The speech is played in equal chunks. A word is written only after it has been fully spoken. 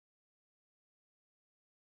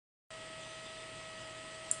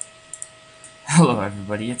Hello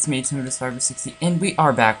everybody, it's me, Timidus560, and we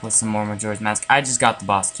are back with some more Majora's Mask. I just got the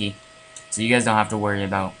boss key, so you guys don't have to worry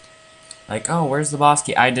about, like, oh, where's the boss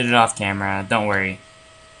key? I did it off camera, don't worry.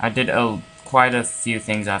 I did quite a few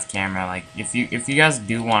things off camera, like, if you guys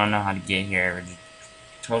do want to know how to get here, just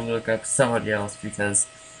totally look up somebody else, because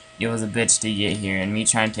it was a bitch to get here, and me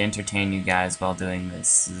trying to entertain you guys while doing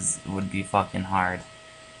this would be fucking hard.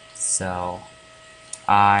 So,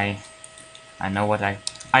 I know what I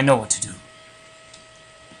know what to do.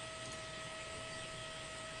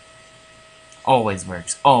 Always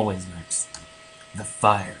works, always works. The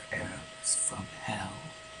fire arrows from hell.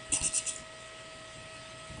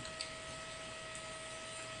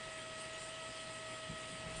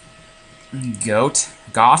 Goat.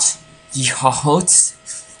 Yote.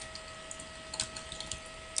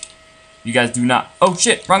 You guys do not. Oh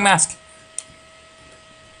shit, wrong mask.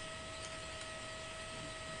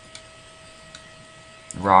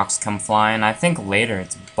 Rocks come flying. I think later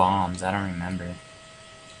it's bombs. I don't remember.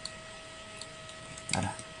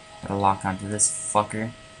 Gotta lock onto this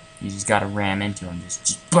fucker. You just gotta ram into him.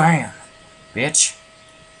 Just BAM! Bitch.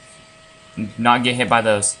 Not get hit by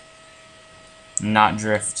those. Not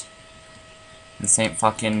drift. This ain't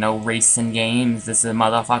fucking no racing games. This is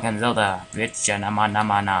motherfucking Zelda. Bitch,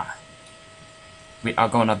 na. We are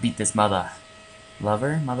gonna beat this mother.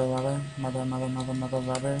 Lover? Mother lover? Mother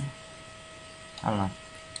lover? I don't know.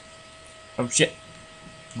 Oh shit.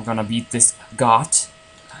 We're gonna beat this got.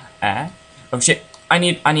 Oh shit. I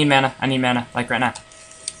need mana. I need mana. Like right now.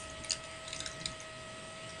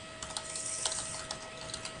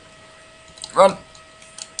 Run.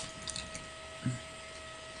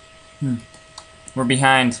 We're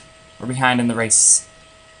behind. We're behind in the race.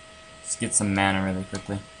 Let's get some mana really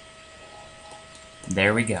quickly.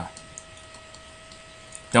 There we go.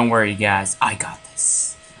 Don't worry, guys. I got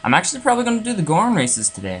this. I'm actually probably going to do the Gorm races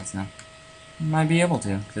today, so I might be able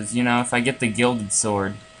to. Because, you know, if I get the Gilded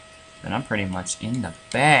Sword, then I'm pretty much in the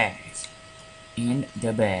bag. In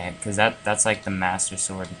the bag. Because that's like the Master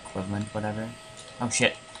Sword equivalent, whatever. Oh,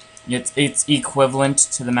 shit. It's equivalent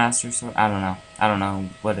to the Master Sword. I don't know. I don't know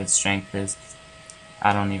what its strength is.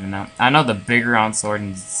 I don't even know. I know the bigger on sword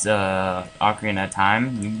in Ocarina of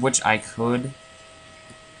Time, which I could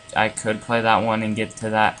play that one and get to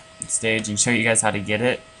that stage and show you guys how to get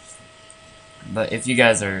it. But if you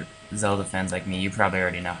guys are Zelda fans like me, you probably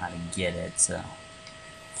already know how to get it, so.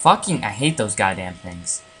 Fucking, I hate those goddamn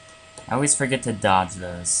things. I always forget to dodge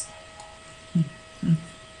those.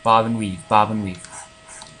 Bob and weave, bob and weave.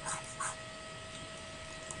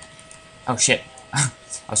 Oh shit. I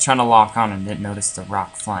was trying to lock on and didn't notice the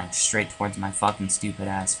rock flying straight towards my fucking stupid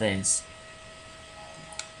ass face.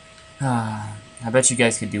 I bet you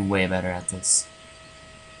guys could do way better at this.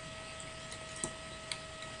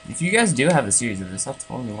 If you guys do have a series of this, I'll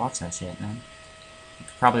totally watch that shit, man. You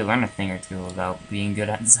could probably learn a thing or two about being good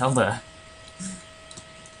at Zelda.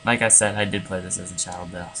 Like I said, I did play this as a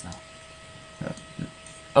child, though, so.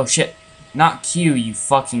 Oh shit. Not Q, you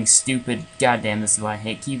fucking stupid. Goddamn, this is why I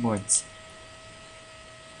hate keyboards.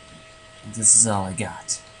 This is all I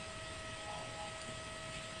got.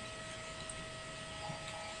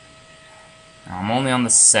 I'm only on the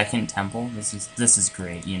second temple. This is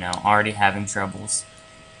great, you know. Already having troubles.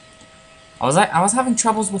 I was having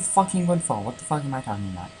troubles with fucking Woodfall. What the fuck am I talking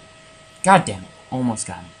about? God damn it. Almost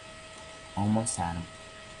got him. Almost had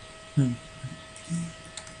him.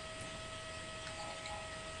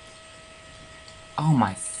 Oh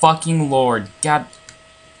my fucking lord. God.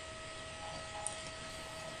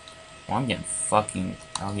 Well, I'm getting fucking...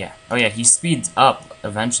 Oh yeah. Oh yeah, he speeds up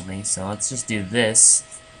eventually, so let's just do this.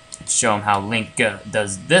 Show him how Link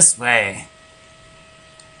does this way.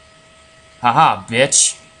 Haha,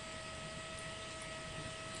 bitch.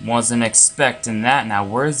 Wasn't expecting that. Now,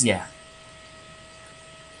 where's ya?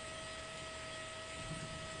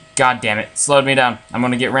 God damn it. Slowed me down. I'm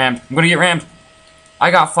gonna get rammed. I'm gonna get rammed. I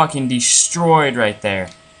got fucking destroyed right there.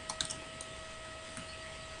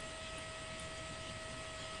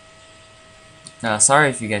 Sorry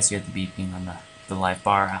if you guys hear the beeping on the life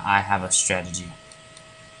bar. I have a strategy.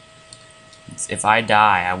 If I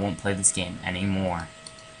die, I won't play this game anymore.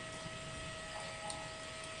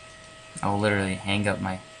 I will literally hang up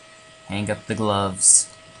the gloves.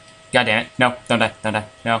 God damn it. No, don't die, don't die.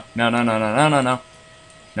 No, no, no, no, no, no, no, no.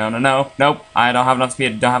 No, no, no, nope. I don't have enough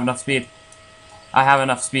speed, don't have enough speed. I have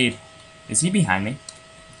enough speed. Is he behind me?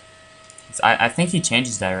 I think he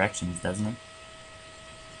changes directions, doesn't he?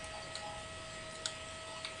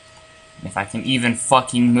 If I can even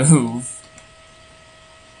fucking move.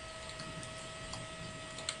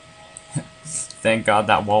 Thank God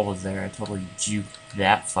that wall was there. I totally juked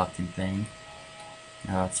that fucking thing.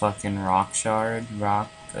 Fucking rock shard,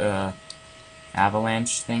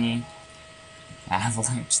 avalanche thingy.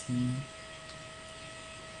 Avalanche thingy.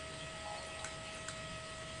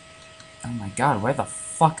 Oh my god, where the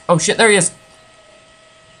fuck? Oh shit, there he is!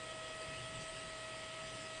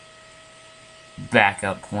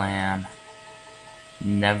 Backup plan.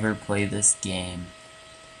 Never play this game.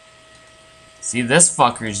 See, this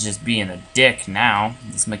fucker's just being a dick now.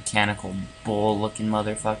 This mechanical bull-looking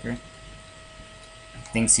motherfucker.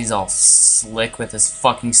 Thinks he's all slick with his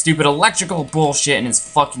fucking stupid electrical bullshit and his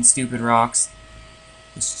fucking stupid rocks.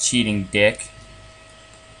 This cheating dick.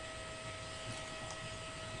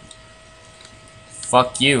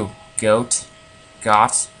 Fuck you, goat.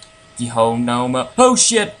 Got. Yeho no mo. Oh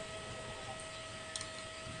shit!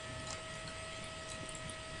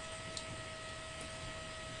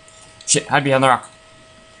 Shit, hide behind the rock.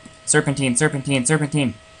 Serpentine, serpentine,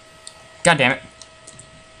 serpentine. God damn it.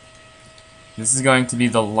 This is going to be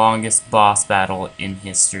the longest boss battle in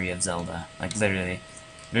history of Zelda. Like, literally.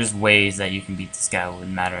 There's ways that you can beat this guy in a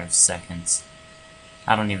matter of seconds.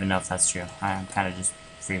 I don't even know if that's true. I'm kind of just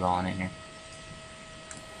freeballing it here.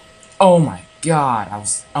 Oh my god.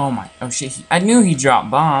 Oh shit. I knew he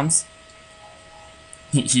dropped bombs.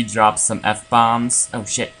 He dropped some F-bombs. Oh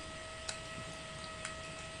shit.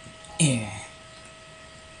 Yeah.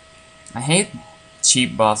 I hate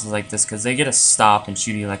cheap bosses like this because they get to stop and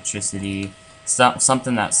shoot electricity.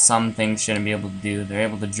 Something that some things shouldn't be able to do. They're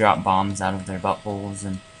able to drop bombs out of their buttholes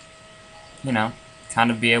and, you know, kind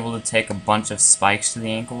of be able to take a bunch of spikes to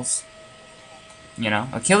the ankles. You know,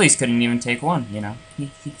 Achilles couldn't even take one, you know.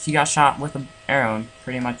 He got shot with an arrow and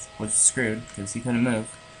pretty much was screwed because he couldn't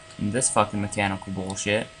move. And this fucking mechanical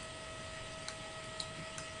bullshit.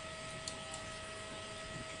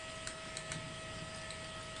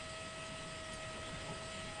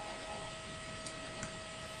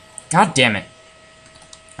 God damn it.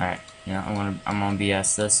 Alright, you know, I'm gonna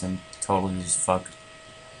BS this and totally just fuck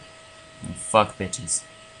bitches.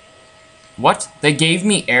 What? They gave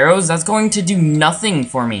me arrows? That's going to do nothing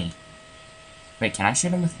for me. Wait, can I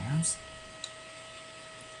shoot him with arrows?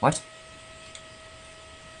 What?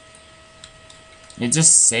 It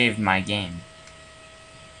just saved my game.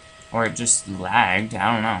 Or it just lagged,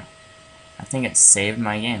 I don't know. I think it saved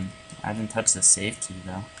my game. I didn't touch the save key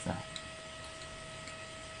though, so.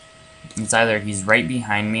 It's either he's right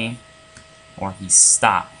behind me, or he's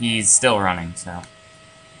stopped. He's still running, so.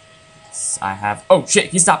 I have. Oh shit!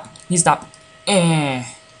 He stopped. He stopped.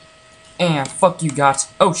 Fuck you,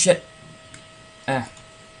 got. Oh shit.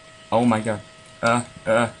 Oh my god.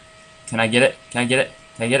 Can I get it? Can I get it?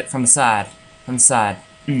 Can I get it from the side? From the side.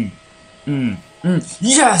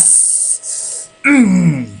 Yes.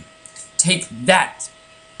 Take that,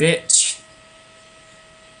 bitch.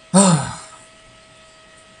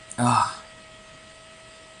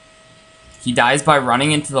 He dies by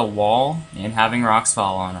running into the wall and having rocks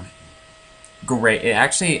fall on him. Great. It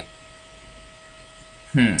actually...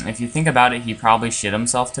 if you think about it, he probably shit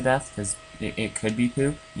himself to death, because it could be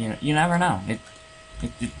poop. You never know.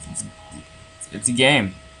 It's a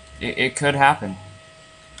game. It could happen.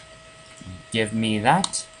 Give me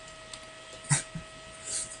that.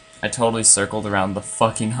 I totally circled around the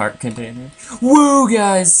fucking heart container. Woo,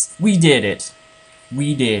 guys! We did it.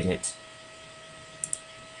 We did it.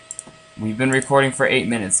 We've been recording for 8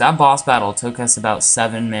 minutes. That boss battle took us about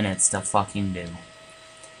 7 minutes to fucking do.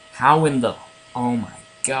 How in the... Oh my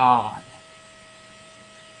god.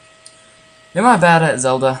 Am I bad at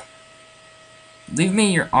Zelda? Leave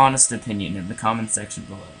me your honest opinion in the comment section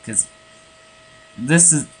below, because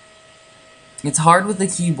this is... It's hard with the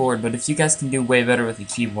keyboard, but if you guys can do way better with the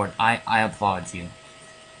keyboard, I applaud you.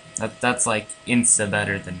 That's like insta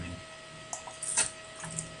better than me.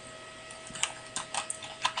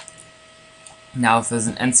 Now, if there's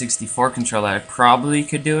an N64 controller, I probably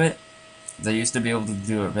could do it. I used to be able to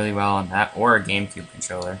do it really well on that, or a GameCube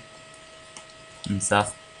controller and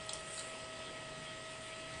stuff.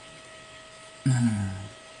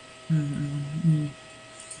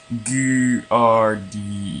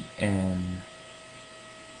 G-R-D-N.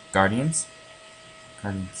 Guardians?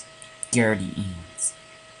 Guardians. Guardians.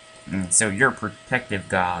 So you're protective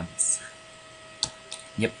gods.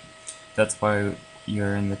 Yep. That's why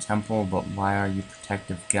you're in the temple, but why are you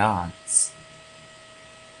protective gods?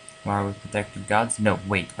 Why are we protective gods? No,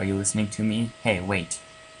 wait. Are you listening to me? Hey, wait.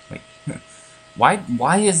 Wait.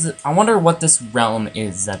 Why is it... I wonder what this realm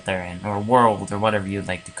is that they're in, or world, or whatever you'd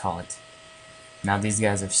like to call it. Now these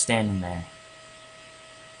guys are standing there.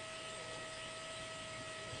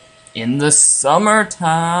 In the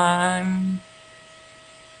summertime.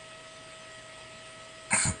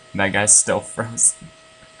 That guy's still frozen.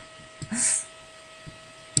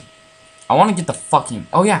 I want to get the fucking...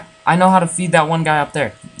 Oh, yeah. I know how to feed that one guy up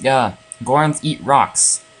there. Yeah. Gorons eat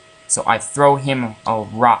rocks. So I throw him a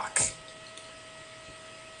rock.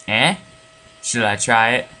 Eh? Should I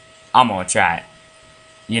try it? I'm gonna try it.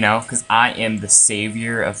 You know, because I am the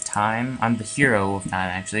savior of time. I'm the hero of time,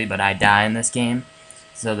 actually, but I die in this game.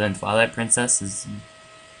 So then Twilight Princess is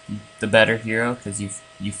the better hero, because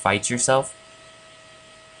you fight yourself.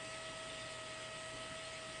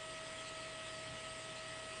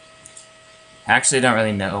 I actually don't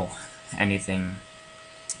really know anything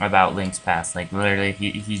about Link's past. Like, literally,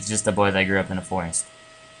 he's just a boy that grew up in a forest.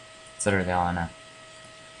 That's literally all I know.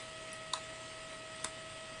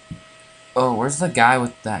 Oh, where's the guy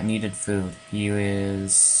with that needed food? He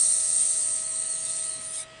is...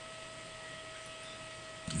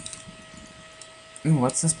 Ooh,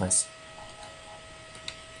 what's this place?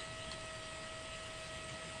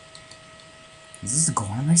 Is this the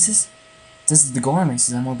Goron races? If this is the Goron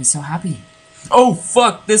races, I'm gonna be so happy. Oh,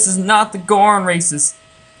 fuck! This is not the Goron races!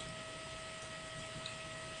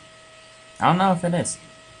 I don't know if it is.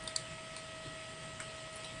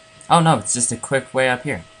 Oh, no, it's just a quick way up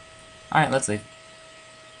here. Alright, let's leave.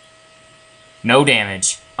 No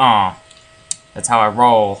damage. Aw. That's how I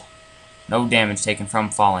roll. No damage taken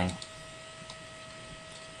from falling.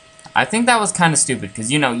 I think that was kind of stupid,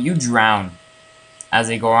 because, you know, you drown as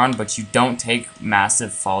a Goron, but you don't take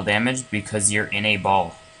massive fall damage because you're in a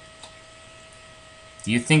ball.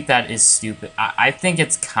 Do you think that is stupid? I think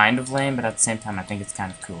it's kind of lame, but at the same time, I think it's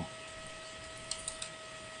kind of cool.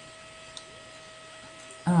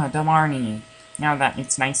 Oh, Delarni. Now that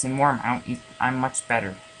it's nice and warm out, I'm much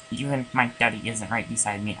better. Even if my daddy isn't right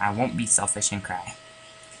beside me, I won't be selfish and cry.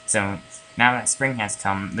 So, now that spring has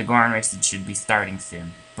come, the Goron races should be starting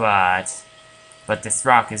soon. But this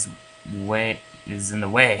rock is in the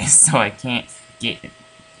way, so I can't get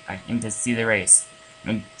in to see the race.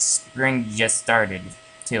 And spring just started,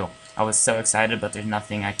 too. I was so excited, but there's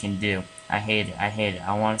nothing I can do. I hate it, I hate it.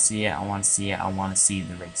 I want to see it, I want to see it, I want to see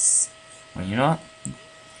the race. Well, you know what?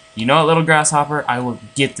 You know what, little grasshopper? I will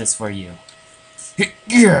get this for you.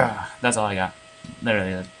 Yeah, that's all I got.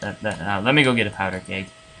 Literally, let me go get a powder keg.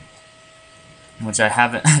 Which I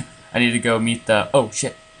haven't. I need to go meet the... Oh,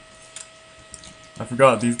 shit. I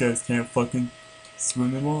forgot, these guys can't fucking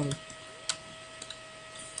swim in water.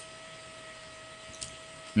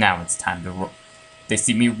 Now it's time to roll. They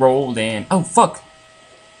see me roll in. Oh, fuck!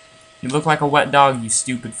 You look like a wet dog, you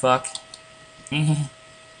stupid fuck.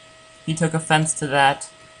 He took offense to that.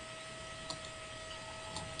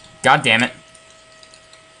 God damn it.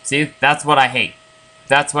 See, that's what I hate.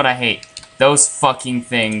 That's what I hate. Those fucking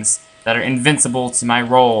things that are invincible to my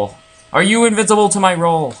roll. Are you invincible to my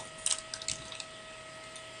roll?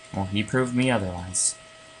 Well, he proved me otherwise.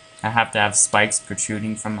 I have to have spikes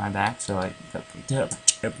protruding from my back, so I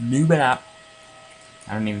noob it up.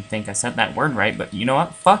 I don't even think I said that word right, but you know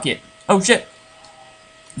what? Fuck it. Oh shit.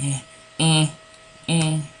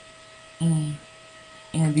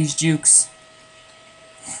 These jukes.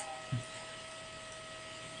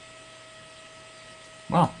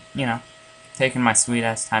 Well, you know, taking my sweet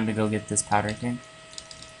ass time to go get this powder keg.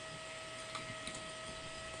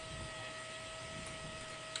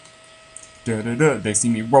 They see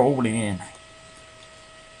me rolling in.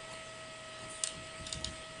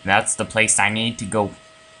 That's the place I need to go.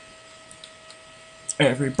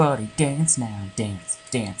 Everybody dance now, dance,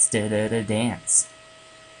 dance, dance.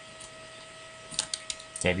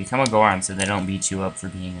 Okay, become a Goron so they don't beat you up for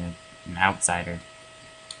being an outsider.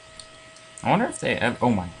 I wonder if they ever... Oh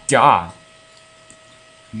my god.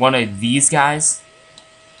 One of these guys?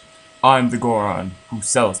 I'm the Goron who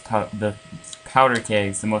sells the powder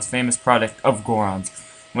kegs, the most famous product of Gorons.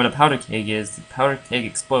 What a powder keg is, the powder keg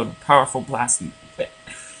explode with powerful blasts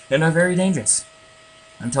and are very dangerous.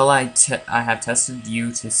 Until I have tested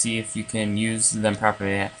you to see if you can use them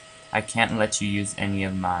properly, I can't let you use any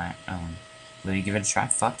of my own. Will you give it a try?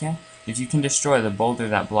 Fuck yeah. If you can destroy the boulder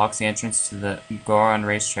that blocks the entrance to the Goron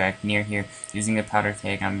racetrack near here using the powder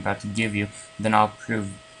keg I'm about to give you, then I'll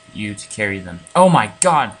prove you to carry them. Oh my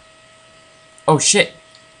god! Oh shit!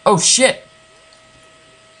 Oh shit!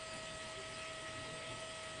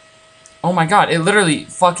 Oh my god, it literally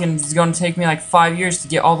fucking is gonna take me like 5 years to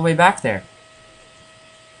get all the way back there.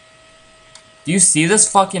 Do you see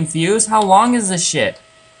this fucking fuse? How long is this shit?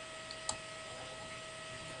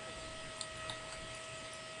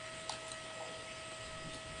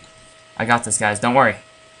 I got this, guys. Don't worry.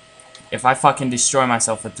 If I fucking destroy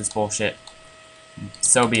myself with this bullshit,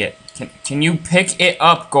 so be it. Can you pick it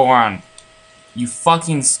up, Goron? You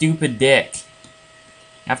fucking stupid dick.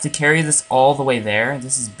 You have to carry this all the way there?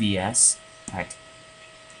 This is BS. Alright.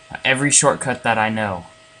 Every shortcut that I know.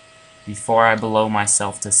 before I blow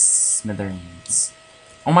myself to smithereens.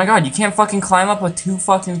 Oh my god, you can't fucking climb up a 2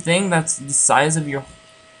 fucking thing that's the size of your...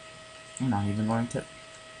 I'm not even going to...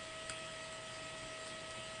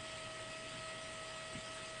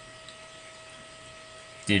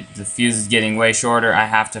 Dude, the fuse is getting way shorter. I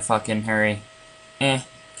have to fucking hurry. Can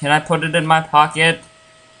I put it in my pocket?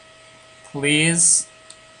 Please?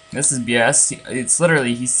 This is BS. It's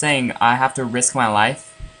literally, he's saying I have to risk my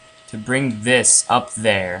life to bring this up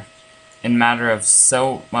there in a matter of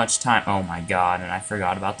so much time. Oh my god, and I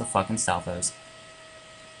forgot about the fucking Stalfos.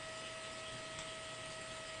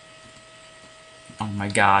 Oh my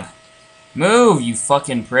god. Move, you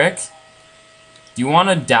fucking prick. Do you want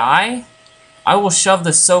to die? I will shove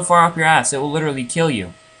this so far up your ass, it will literally kill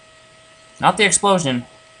you. Not the explosion.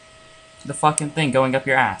 The fucking thing going up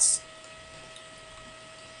your ass.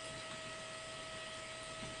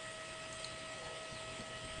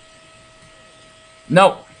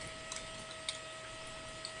 No.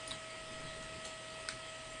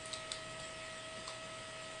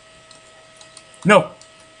 No.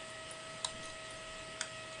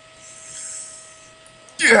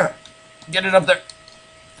 Yeah. Get it up there.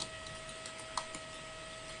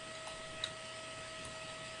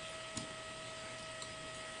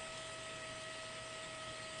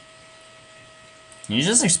 Can you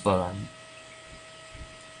just explode on me?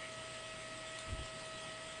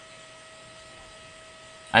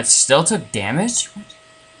 I still took damage? What?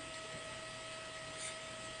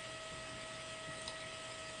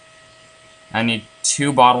 I need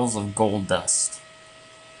 2 bottles of gold dust.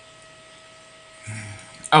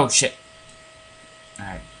 Oh shit.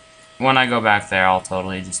 Alright. When I go back there, I'll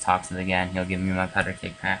totally just talk to the guy and he'll give me my powder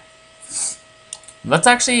cake pack. Let's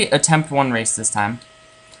actually attempt one race this time.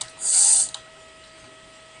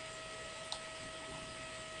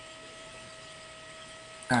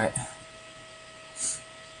 Alright.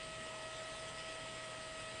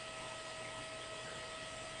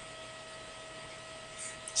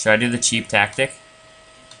 Should I do the cheap tactic?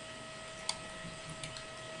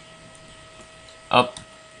 Oh.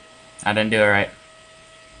 I didn't do it right.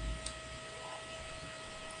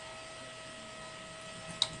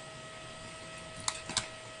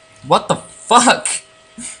 What the fuck?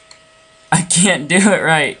 I can't do it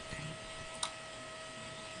right.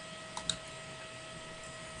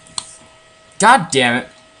 God damn it.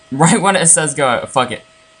 Right when it says go, fuck it.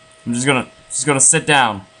 I'm just gonna sit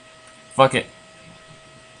down. Fuck it.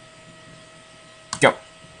 Go.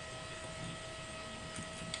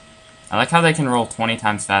 I like how they can roll 20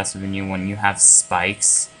 times faster than you when you have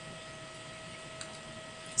spikes.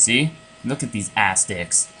 See? Look at these ass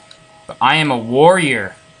dicks. But I am a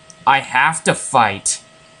warrior. I have to fight.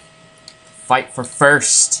 Fight for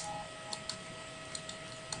first.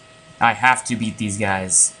 I have to beat these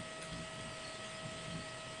guys.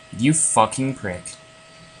 You fucking prick.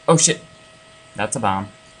 Oh shit. That's a bomb.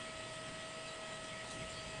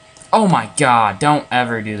 Oh my god, don't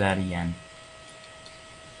ever do that again.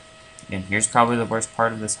 And here's probably the worst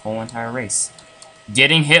part of this whole entire race.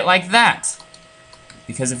 Getting hit like that!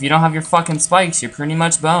 Because if you don't have your fucking spikes, you're pretty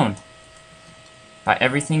much boned. By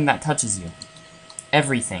everything that touches you.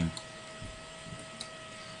 Everything.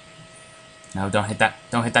 No, don't hit that.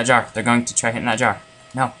 Don't hit that jar. They're going to try hitting that jar.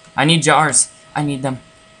 No, I need jars. I need them.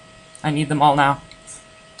 I need them all now.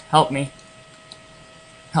 Help me.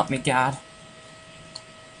 Help me, God.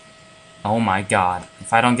 Oh my god.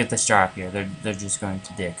 If I don't get this jar up here, they're just going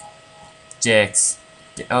to dig. Dicks.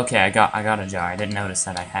 Okay, I got a jar. I didn't notice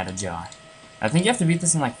that I had a jar. I think you have to beat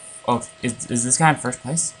this in like... Oh, is this guy in first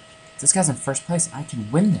place? If this guy's in first place, I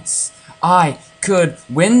can win this. I could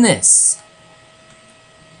win this!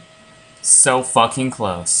 So fucking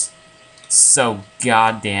close. So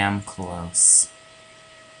goddamn close.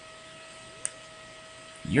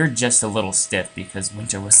 You're just a little stiff because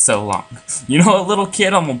winter was so long. You know, a little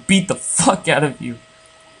kid, I'm gonna beat the fuck out of you.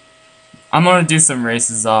 I'm gonna do some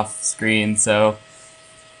races off screen, so...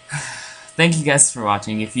 Thank you guys for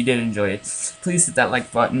watching. If you did enjoy it, please hit that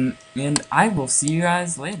like button, and I will see you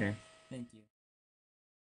guys later.